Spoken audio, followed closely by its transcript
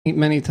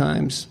many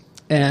times,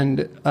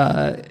 and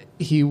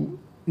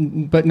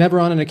but never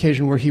on an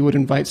occasion where he would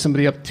invite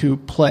somebody up to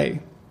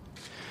play.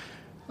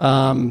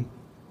 And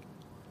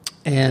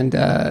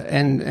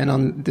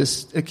on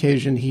this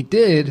occasion he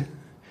did,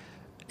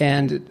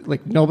 and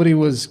like nobody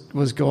was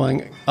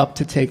going up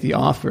to take the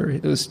offer.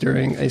 It was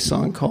during a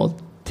song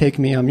called "Take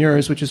Me, I'm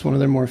Yours," which is one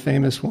of their more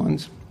famous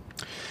ones.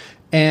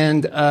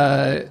 And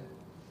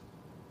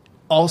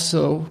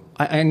also,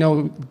 I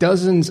know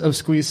dozens of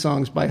Squeeze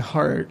songs by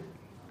heart,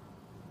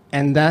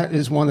 and that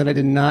is one that I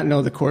did not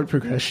know the chord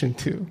progression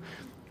to.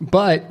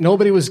 But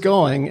nobody was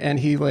going, and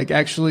he like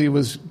actually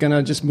was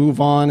gonna just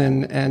move on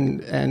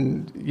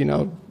and you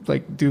know,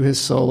 like do his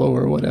solo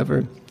or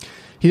whatever.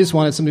 He just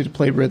wanted somebody to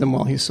play rhythm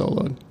while he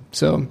soloed.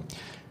 So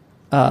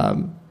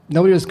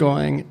nobody was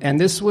going,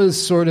 and this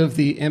was sort of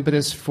the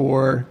impetus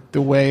for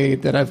the way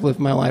that I've lived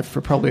my life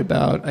for probably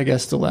about, I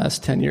guess, the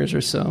last 10 years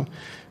or so,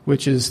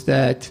 which is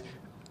that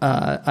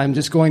I'm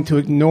just going to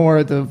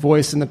ignore the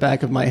voice in the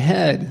back of my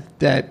head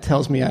that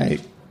tells me I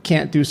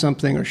can't do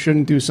something or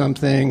shouldn't do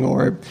something,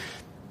 or,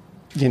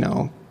 you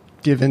know,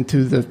 give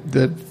into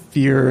the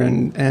fear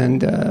and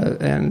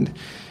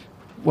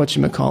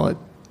whatchamacallit,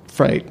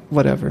 fright,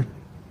 whatever.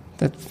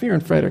 That fear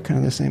and fright are kind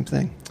of the same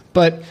thing.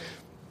 But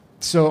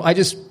so I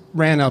just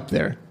ran up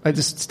there. I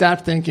just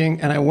stopped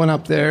thinking, and I went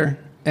up there,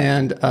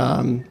 and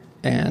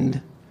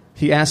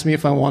he asked me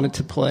if I wanted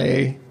to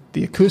play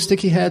the acoustic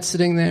he had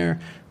sitting there,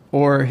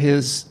 or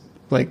his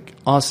like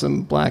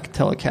awesome black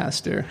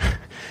Telecaster.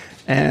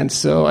 And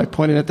so I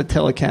pointed at the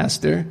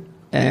Telecaster,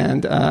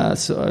 and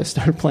so I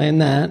started playing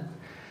that.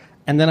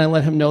 And then I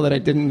let him know that I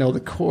didn't know the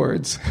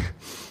chords.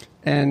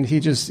 And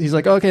he's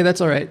like, okay,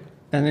 that's all right.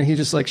 And then he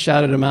just like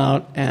shouted them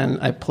out, and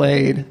I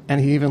played, and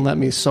he even let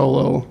me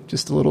solo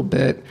just a little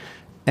bit.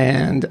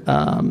 And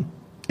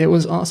it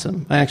was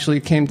awesome. I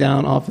actually came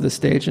down off of the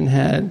stage and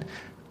had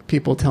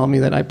people tell me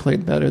that I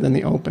played better than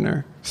the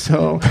opener.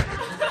 So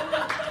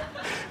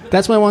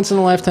that's my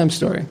once-in-a-lifetime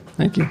story.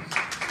 Thank you.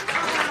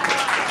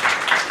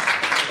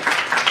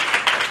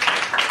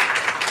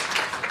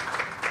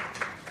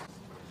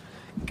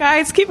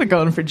 Guys, keep it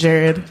going for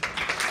Jared.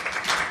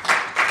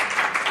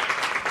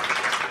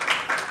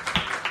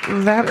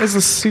 That is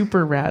a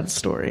super rad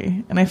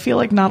story. And I feel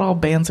like not all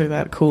bands are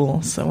that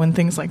cool. So when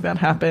things like that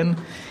happen,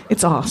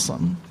 it's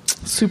awesome.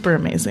 Super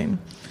amazing.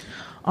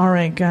 All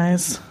right,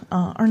 guys.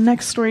 Our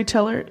next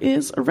storyteller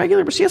is a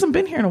regular, but she hasn't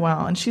been here in a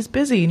while, and she's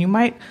busy, and you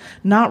might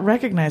not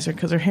recognize her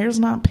because her hair's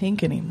not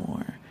pink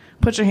anymore.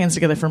 Put your hands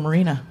together for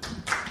Marina.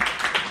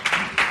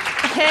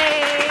 Hey!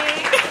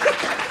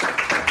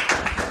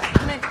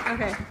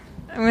 Okay.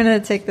 I'm going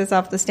to take this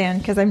off the stand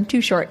because I'm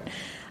too short.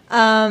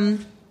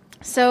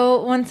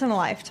 So, once in a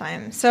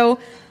lifetime. So,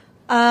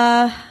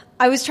 I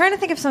was trying to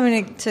think of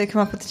something to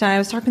come up with tonight. I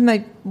was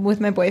talking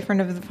with my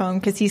boyfriend over the phone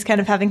because he's kind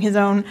of having his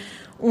own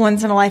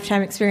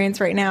once-in-a-lifetime experience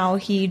right now.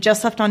 He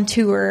just left on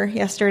tour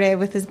yesterday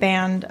with his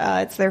band.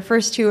 It's their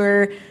first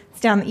tour.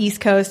 It's down the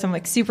East Coast. I'm,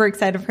 like, super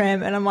excited for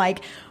him. And I'm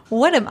like,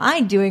 what am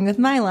I doing with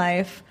my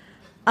life?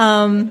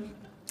 But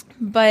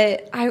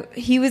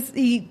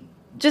he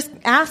just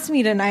asked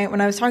me tonight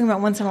when I was talking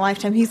about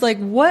once-in-a-lifetime, he's like,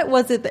 what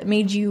was it that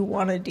made you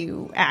want to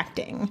do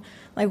acting?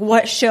 Like,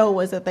 what show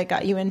was it that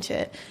got you into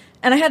it?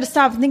 And I had to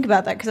stop and think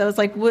about that because I was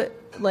like, what,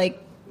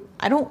 like,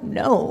 I don't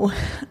know.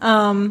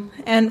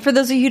 And for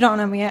those of you who don't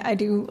know me, I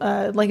do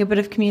like a bit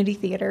of community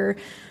theater.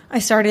 I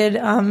started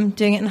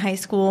doing it in high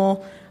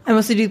school. I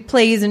mostly do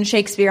plays and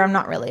Shakespeare. I'm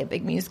not really a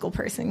big musical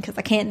person because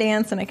I can't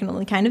dance and I can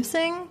only kind of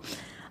sing.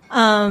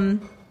 But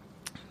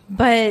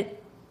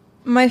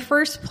my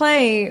first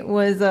play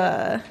was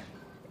I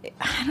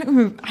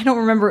don't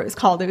remember what it was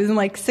called. It was in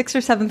like 6th or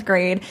 7th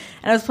grade,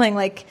 and I was playing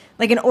like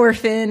an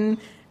orphan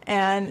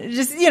and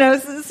just, you know,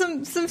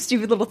 some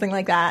stupid little thing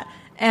like that.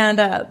 And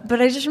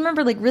but I just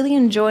remember like really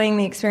enjoying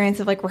the experience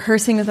of like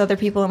rehearsing with other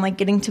people and like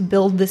getting to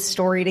build this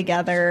story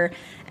together.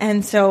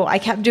 And so I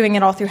kept doing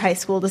it all through high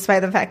school,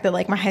 despite the fact that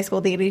like my high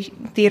school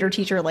theater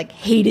teacher like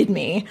hated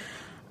me,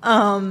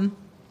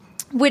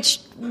 which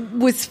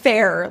was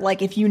fair.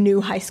 Like if you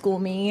knew high school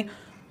me,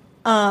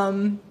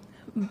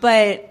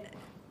 but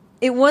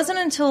it wasn't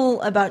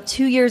until about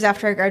 2 years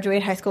after I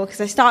graduated high school, because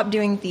I stopped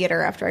doing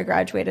theater after I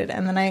graduated,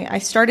 and then I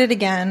started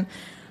again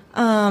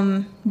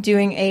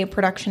doing a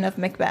production of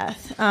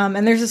Macbeth.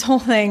 And there's this whole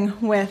thing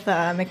with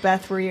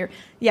Macbeth where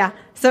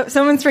so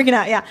someone's freaking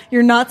out. Yeah,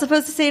 you're not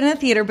supposed to say it in a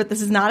theater, but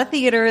this is not a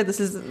theater.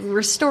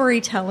 We're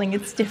storytelling.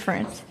 It's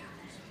different.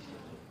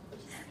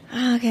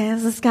 Okay,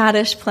 it's a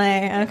Scottish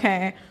play.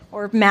 Okay,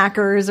 or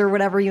Mackers or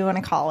whatever you want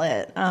to call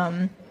it.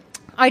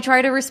 I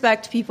try to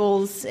respect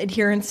people's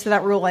adherence to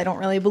that rule. I don't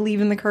really believe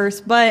in the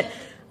curse, but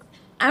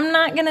I'm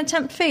not going to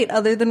tempt fate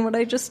other than what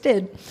I just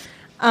did.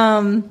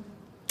 But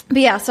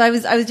yeah, so I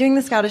was doing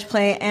the Scottish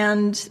play,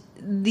 and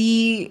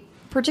the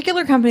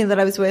particular company that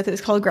I was with, it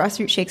was called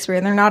Grassroots Shakespeare,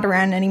 and they're not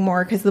around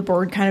anymore because the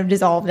board kind of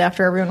dissolved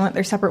after everyone went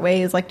their separate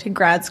ways, like to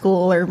grad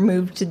school or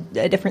moved to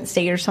a different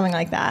state or something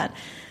like that.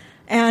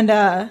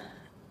 And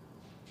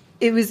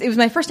it was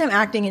my first time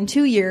acting in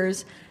 2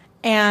 years,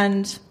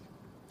 and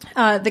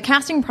the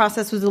casting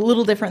process was a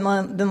little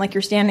different than like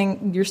your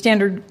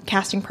standard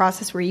casting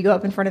process where you go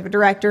up in front of a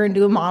director and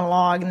do a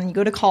monologue, and then you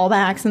go to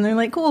callbacks, and they're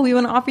like, cool, we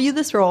want to offer you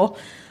this role.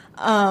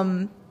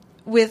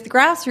 With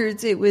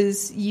Grassroots, it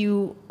was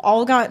you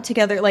all got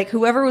together, like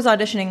whoever was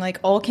auditioning, like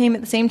all came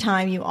at the same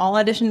time. You all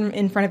auditioned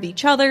in front of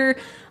each other.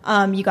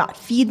 You got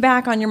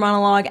feedback on your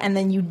monologue, and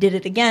then you did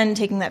it again,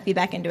 taking that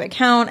feedback into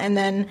account. And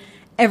then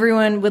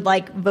everyone would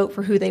like vote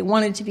for who they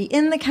wanted to be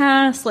in the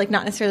cast, like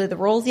not necessarily the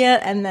roles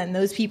yet. And then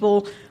those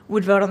people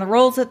would vote on the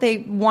roles that they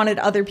wanted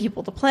other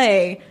people to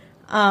play.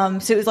 So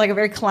it was like a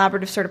very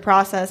collaborative sort of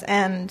process.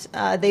 And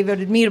they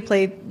voted me to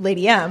play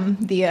Lady M,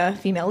 the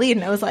female lead.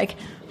 And I was like,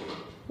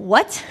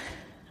 what?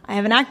 I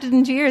haven't acted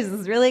in 2 years.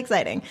 This is really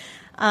exciting.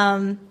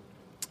 And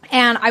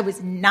I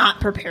was not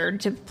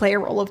prepared to play a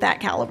role of that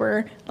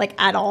caliber, like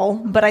at all.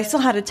 But I still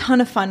had a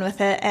ton of fun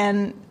with it,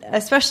 and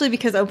especially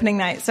because opening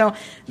night. So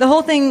the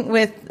whole thing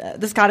with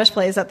the Scottish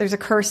play is that there's a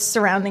curse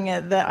surrounding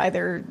it that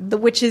either the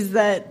witches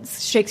that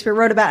Shakespeare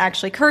wrote about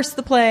actually cursed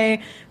the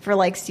play for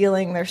like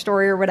stealing their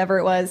story or whatever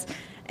it was.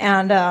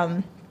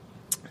 And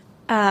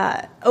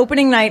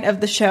opening night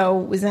of the show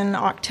was in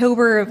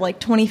October of like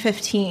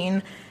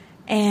 2015.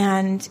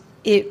 And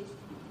it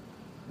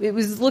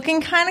was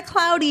looking kind of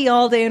cloudy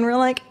all day, and we're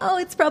like, oh,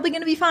 it's probably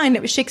going to be fine.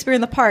 It was Shakespeare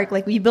in the Park.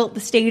 Like, we built the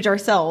stage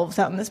ourselves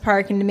out in this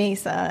park in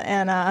Mesa,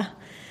 and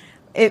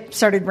it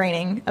started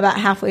raining about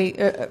halfway,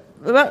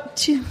 about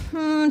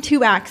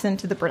two acts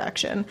into the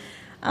production.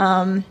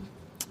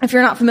 If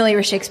you're not familiar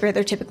with Shakespeare,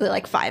 they're typically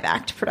like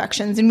 5-act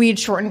productions, and we had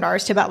shortened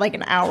ours to about like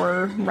an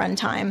hour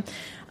runtime.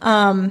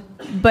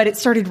 But it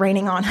started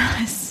raining on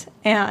us,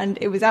 and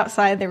it was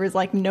outside. There was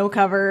like no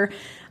cover.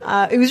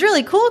 It was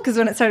really cool because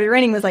when it started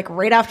raining, it was like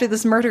right after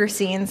this murder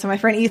scene. So my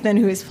friend Ethan,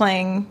 who is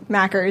playing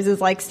Mackers, is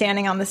like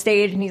standing on the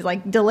stage, and he's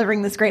like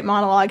delivering this great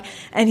monologue,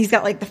 and he's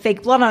got like the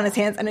fake blood on his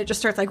hands, and it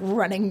just starts like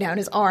running down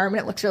his arm,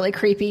 and it looks really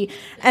creepy.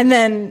 And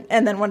then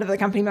one of the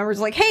company members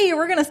was like, hey,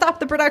 we're going to stop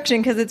the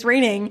production because it's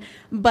raining.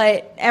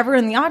 But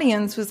everyone in the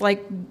audience was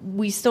like,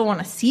 we still want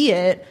to see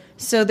it.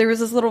 So there was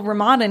this little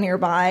Ramada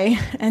nearby,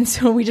 and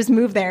so we just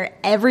moved there.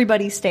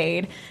 Everybody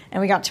stayed, and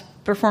we got to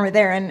perform it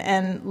there.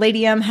 And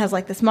Lady M has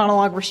like this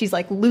monologue where she's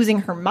like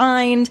losing her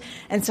mind,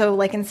 and so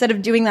like instead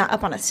of doing that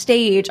up on a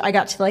stage, I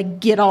got to like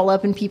get all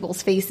up in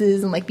people's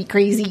faces and like be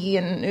crazy,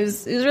 and it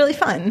was really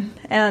fun.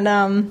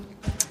 And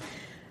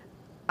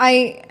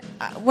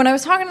when I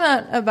was talking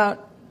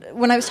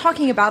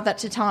about that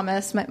to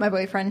Thomas, my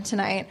boyfriend,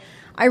 tonight,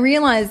 I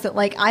realized that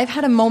like I've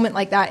had a moment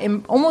like that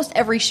in almost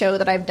every show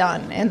that I've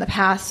done in the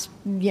past,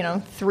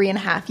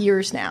 3.5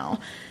 years now.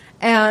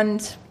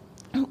 And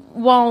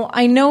while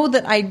I know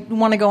that I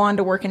want to go on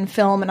to work in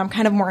film, and I'm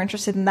kind of more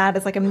interested in that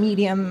as like a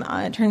medium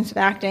in terms of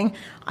acting,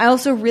 I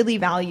also really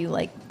value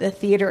like the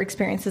theater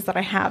experiences that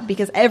I have,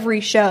 because every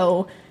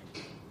show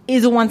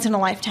is a once in a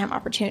lifetime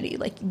opportunity.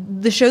 Like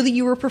the show that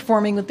you were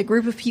performing with, the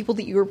group of people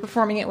that you were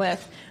performing it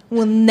with,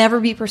 will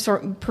never be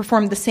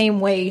performed the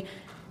same way,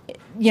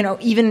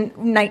 even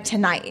night to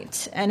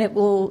night, and it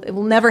will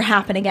never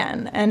happen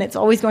again. And it's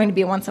always going to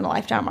be a once in a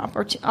lifetime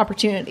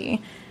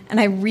opportunity. And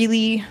I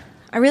really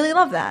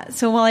love that.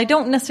 So while I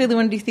don't necessarily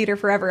want to do theater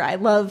forever, I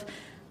love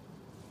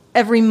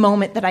every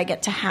moment that I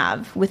get to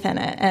have within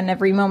it, and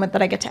every moment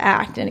that I get to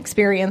act and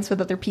experience with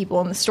other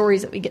people, and the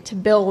stories that we get to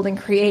build and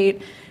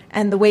create,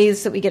 and the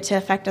ways that we get to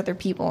affect other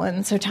people.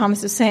 And so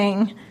Thomas was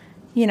saying,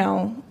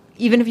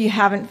 even if you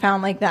haven't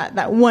found like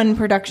that one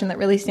production that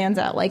really stands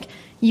out, like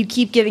you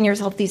keep giving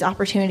yourself these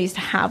opportunities to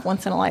have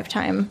once in a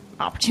lifetime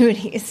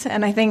opportunities.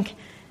 And I think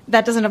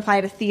that doesn't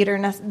apply to theater.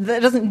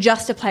 That doesn't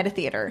just apply to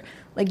theater.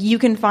 Like you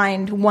can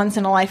find once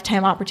in a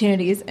lifetime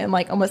opportunities in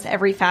like almost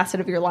every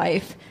facet of your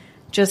life,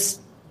 just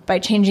by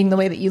changing the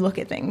way that you look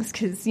at things.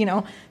 Because,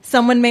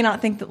 someone may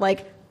not think that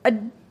like a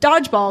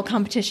dodgeball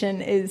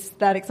competition is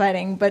that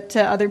exciting, but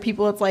to other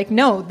people it's like,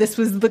 no, this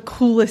was the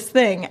coolest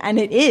thing. And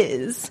it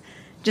is,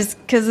 just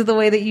because of the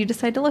way that you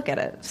decide to look at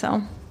it.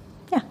 So,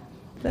 yeah,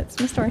 that's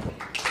my story.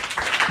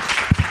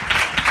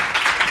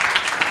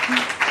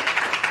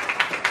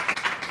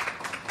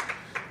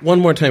 One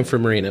more time for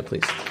Marina,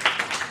 please.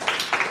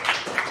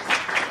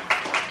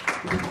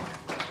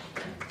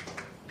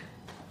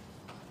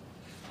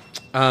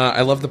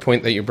 I love the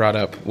point that you brought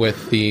up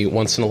with the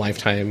once in a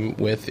lifetime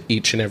with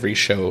each and every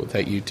show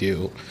that you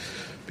do.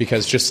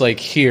 Because just like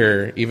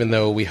here, even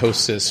though we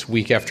host this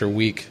week after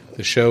week,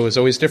 the show is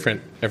always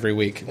different every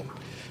week.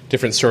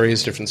 Different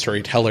stories, different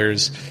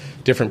storytellers,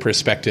 different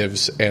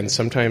perspectives, and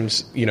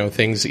sometimes,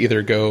 things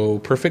either go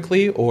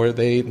perfectly or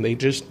they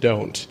just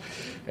don't.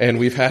 And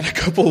we've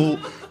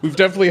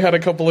definitely had a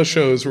couple of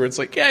shows where it's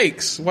like,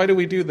 yikes, why do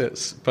we do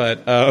this?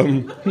 But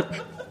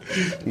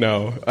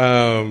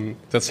no,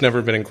 that's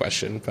never been in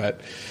question. But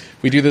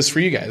we do this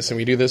for you guys, and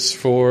we do this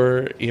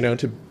for,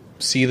 to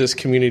see this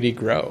community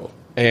grow.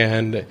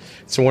 And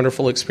it's a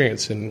wonderful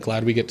experience, and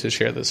glad we get to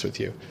share this with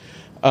you.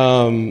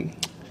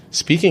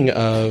 Speaking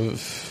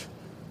of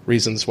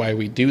reasons why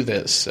we do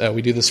this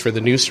for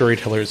the new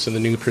storytellers and the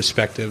new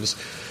perspectives.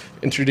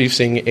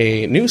 Introducing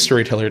a new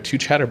storyteller to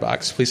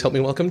Chatterbox. Please help me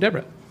welcome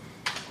Debra.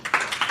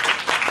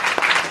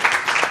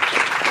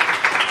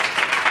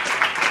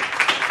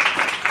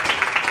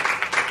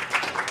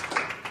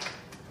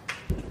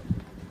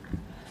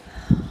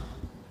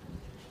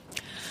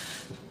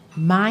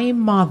 My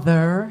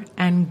mother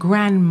and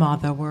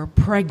grandmother were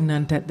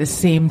pregnant at the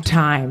same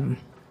time.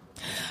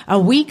 A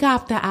week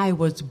after I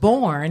was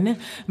born,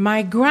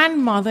 my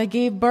grandmother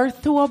gave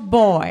birth to a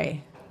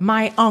boy,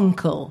 my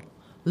uncle,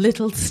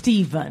 little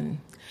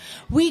Estevan.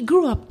 We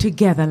grew up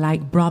together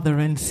like brother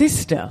and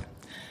sister.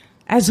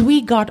 As we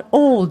got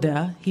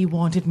older, he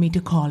wanted me to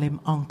call him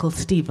Uncle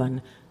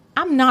Estevan.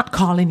 I'm not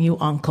calling you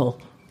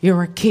uncle.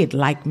 You're a kid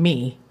like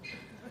me.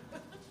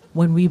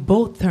 When we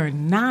both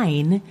turned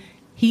 9,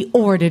 he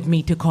ordered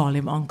me to call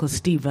him Uncle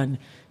Estevan.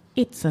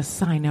 It's a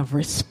sign of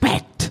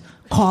respect.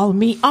 Call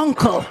me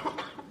uncle.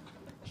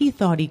 He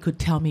thought he could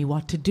tell me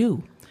what to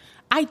do.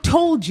 I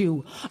told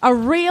you, a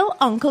real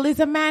uncle is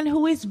a man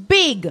who is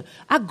big,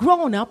 a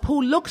grown-up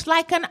who looks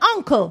like an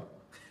uncle.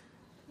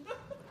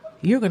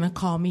 You're going to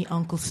call me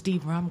Uncle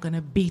Steve or I'm going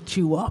to beat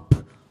you up.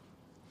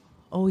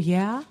 Oh,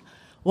 yeah?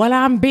 Well,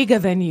 I'm bigger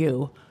than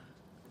you.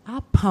 I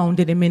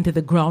pounded him into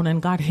the ground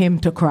and got him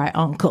to cry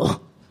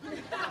uncle.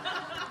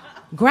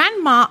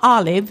 Grandma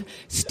Olive,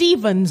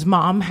 Stephen's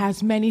mom,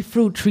 has many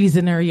fruit trees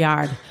in her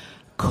yard.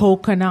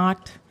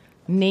 Coconut,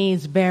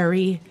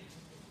 naseberry,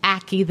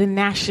 ackee, the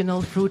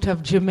national fruit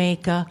of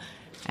Jamaica,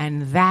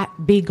 and that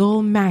big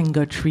old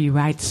mango tree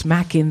right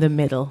smack in the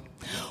middle.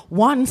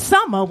 One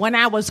summer, when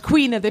I was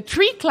queen of the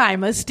tree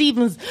climbers,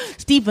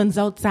 Stephen's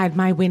outside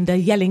my window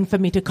yelling for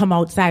me to come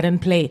outside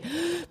and play.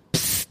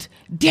 Psst,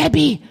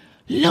 Debbie,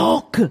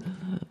 look.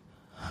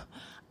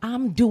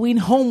 I'm doing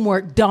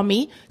homework,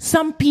 dummy.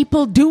 Some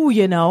people do,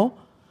 you know.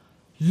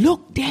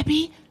 Look,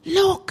 Debbie,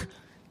 look.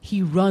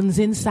 He runs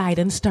inside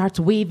and starts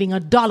waving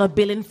 $1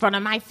 bill in front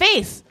of my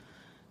face.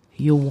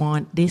 You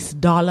want this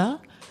 $1?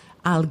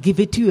 I'll give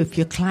it to you if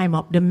you climb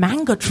up the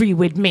mango tree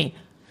with me.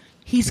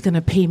 He's going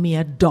to pay me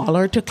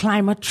 $1 to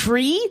climb a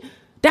tree?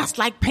 That's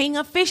like paying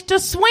a fish to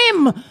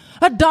swim.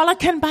 $1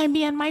 can buy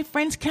me and my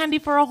friends candy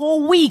for a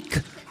whole week.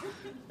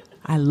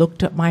 I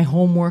looked at my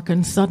homework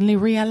and suddenly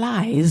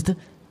realized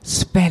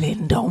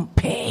spelling don't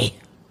pay.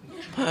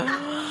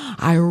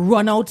 I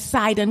run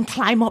outside and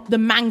climb up the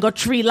mango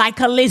tree like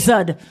a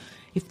lizard.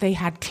 If they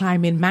had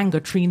climbing mango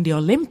tree in the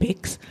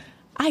Olympics,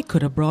 I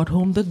could have brought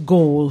home the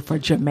gold for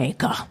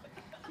Jamaica.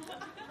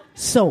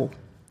 So,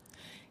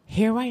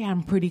 here I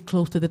am pretty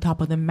close to the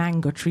top of the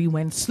mango tree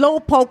when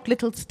slowpoke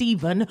little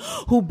Estevan,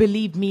 who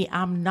believed me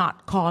I'm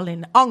not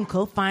calling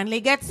uncle, finally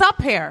gets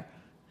up here.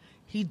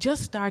 He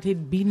just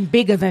started being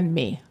bigger than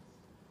me.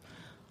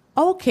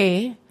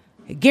 Okay,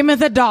 give me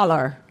the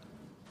 $1.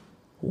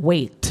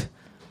 Wait,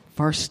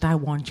 first I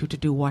want you to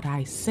do what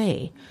I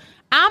say.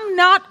 I'm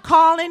not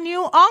calling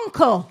you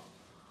uncle.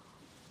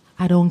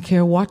 I don't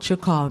care what you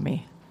call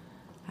me.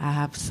 I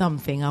have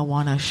something I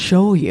want to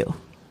show you.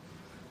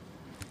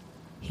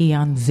 He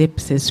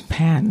unzips his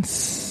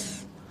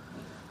pants.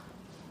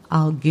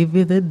 I'll give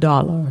you the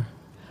 $1,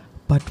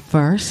 but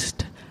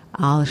first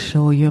I'll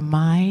show you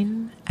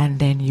mine and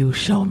then you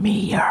show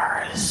me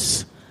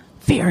yours.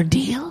 Fair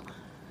deal?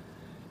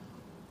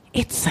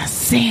 It's a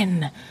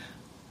sin.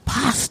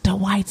 Pastor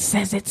White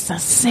says it's a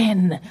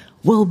sin.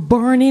 We'll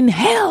burn in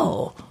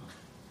hell.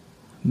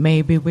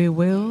 Maybe we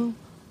will.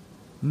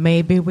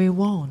 Maybe we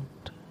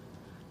won't.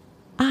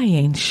 I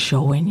ain't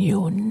showing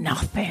you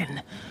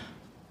nothing.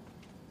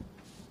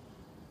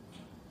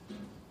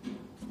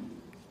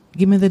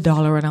 Give me the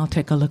 $1 and I'll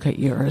take a look at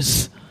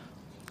yours.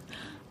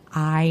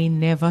 I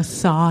never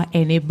saw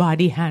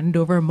anybody hand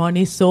over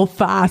money so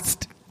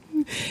fast.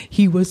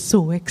 He was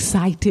so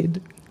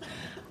excited.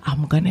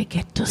 I'm going to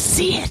get to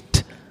see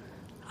it.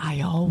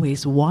 I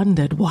always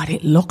wondered what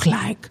it looked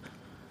like.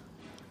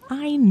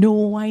 I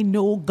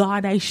know,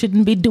 God, I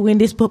shouldn't be doing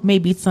this, but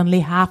maybe it's only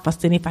half a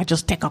sin if I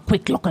just take a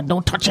quick look and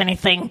don't touch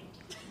anything.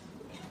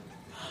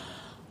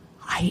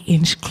 I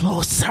inch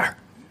closer.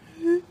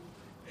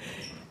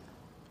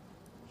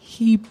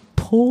 He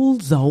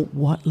pulls out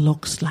what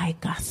looks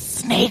like a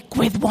snake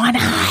with one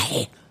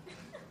eye.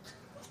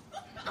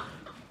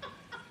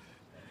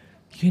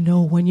 You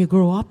know, when you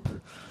grow up,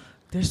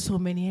 there's so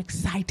many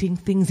exciting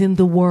things in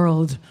the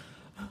world.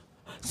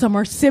 Some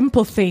are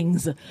simple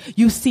things.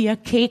 You see a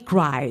cake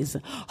rise.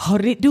 How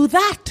did it do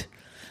that?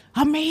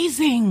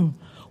 Amazing.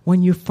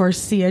 When you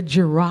first see a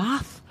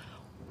giraffe,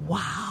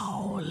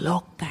 wow,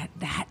 look at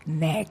that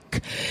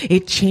neck.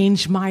 It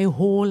changed my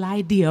whole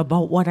idea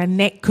about what a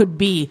neck could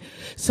be.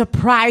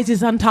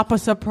 Surprises on top of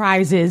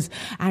surprises.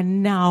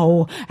 And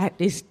now, at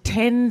this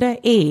tender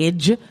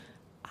age,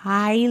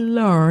 I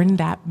learned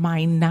that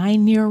my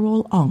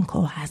 9-year-old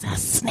uncle has a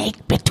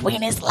snake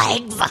between his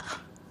legs.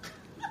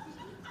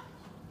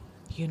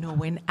 You know,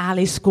 when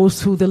Alice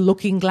goes through the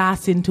looking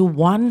glass into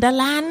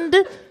Wonderland,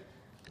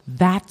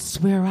 that's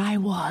where I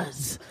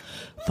was.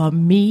 For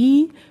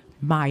me,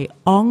 my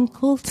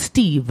Uncle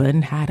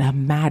Stephen had a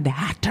Mad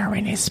Hatter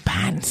in his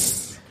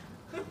pants.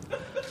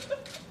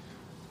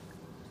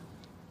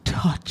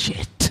 Touch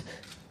it.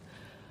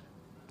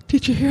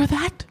 Did you hear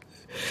that?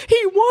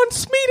 He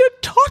wants me to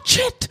touch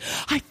it.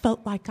 I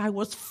felt like I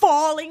was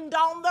falling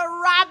down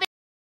the rabbit